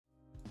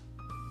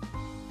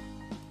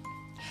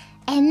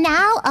And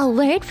now a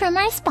word from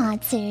our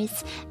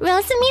sponsors.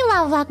 Rosemi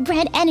Lawak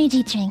Bread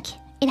Energy Drink.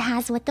 It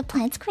has what the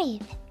plants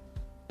crave.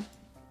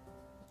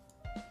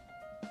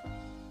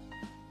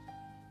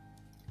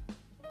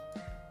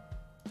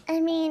 I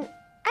mean,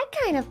 I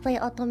kind of play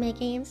otome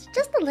games,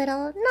 just a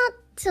little, not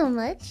too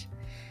much.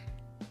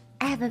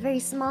 I have a very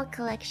small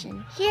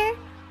collection. Here,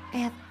 I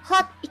have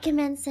Hot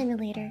Ikemen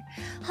Simulator.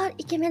 Hot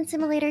Ikemen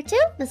Simulator 2,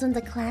 this one's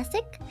a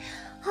classic.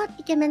 Hot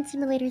Ikemen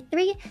Simulator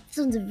 3, this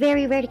one's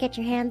very rare to get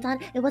your hands on.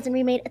 It wasn't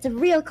remade, it's a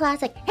real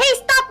classic. Hey,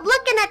 stop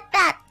looking at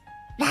that!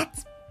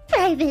 That's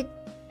private.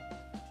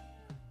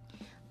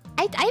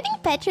 I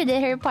think Petra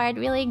did her part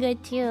really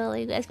good too,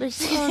 like,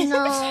 especially. Oh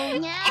no!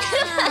 Yeah.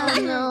 Oh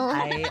no!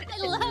 I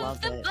love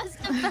the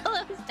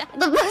Bustafellows.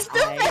 The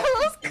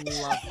Bustafellows.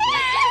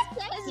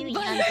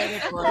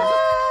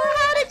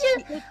 How did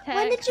you?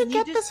 When did you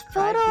get this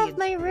photo of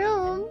my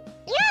room?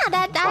 Yeah,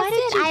 that's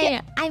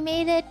it. I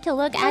made it to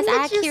look as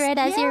accurate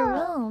as your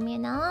room, you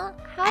know.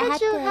 How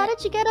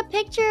did you get a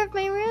picture of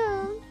my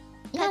room?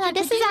 Yeah, no,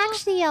 this is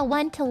actually a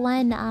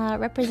 1-to-1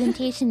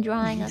 representation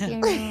drawing of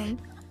your room.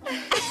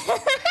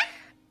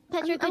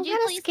 Petra, could you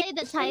please say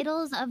the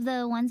titles of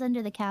the ones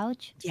under the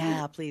couch?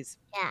 Yeah, please.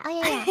 Yeah. Oh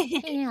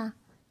yeah.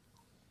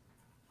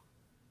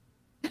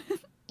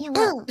 Yeah.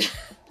 Well.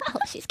 Oh,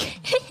 she's good.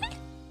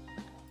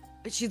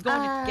 But she's going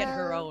to get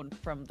her own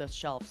from the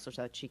shelf so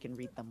that she can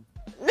read them.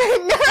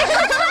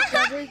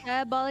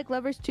 Diabolic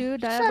Lovers 2,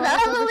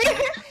 Diabolic Lovers 2.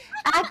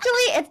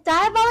 Actually, it's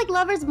Diabolic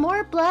Lovers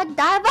More Blood,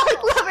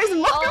 Diabolic Lovers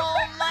More.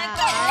 Oh my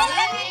god!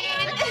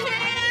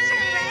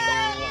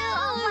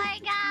 Oh my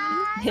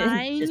god!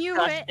 I knew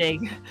it.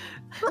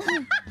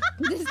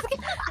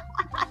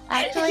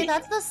 Actually,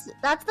 that's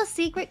the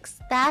secret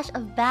stash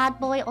of bad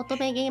boy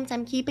otome games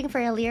I'm keeping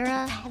for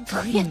Elira. Bad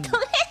boy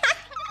otome.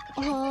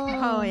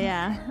 Oh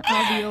yeah,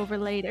 I'll be over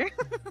later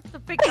to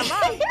pick them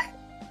up.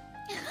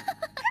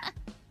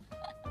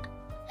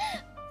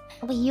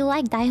 Wait, you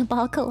like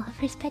Diabolical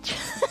Lovers, Petra?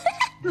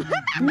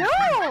 No!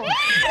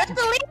 That's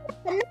Elira,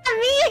 not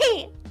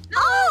me!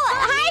 Oh,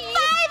 high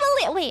five,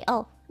 Elira! Wait,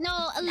 oh. No,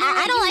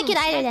 I don't like it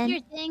either then. That's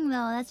your thing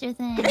though, that's your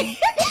thing. Wait,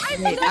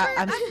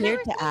 I'm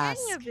scared to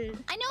ask.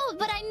 I know,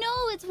 but I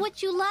know it's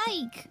what you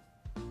like.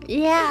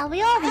 Yeah,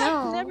 we all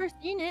know. I've never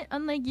seen it,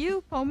 unlike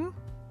you, Pomu.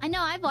 I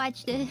know, I've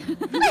watched it.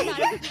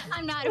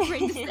 I'm not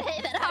afraid to say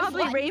that I've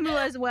Probably watched Reimu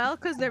as well,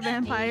 because they're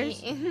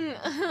vampires.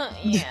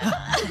 Yeah.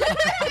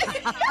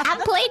 I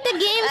played the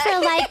game for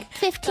like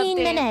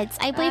 15 minutes.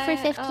 I played for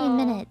 15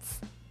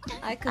 minutes.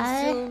 I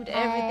consumed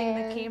everything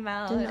that came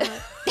out.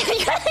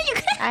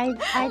 I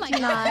do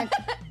not.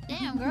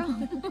 Damn, girl.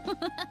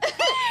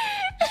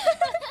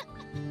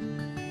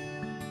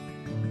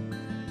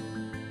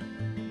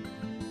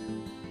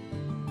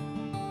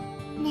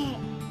 네,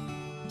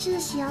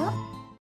 주시오.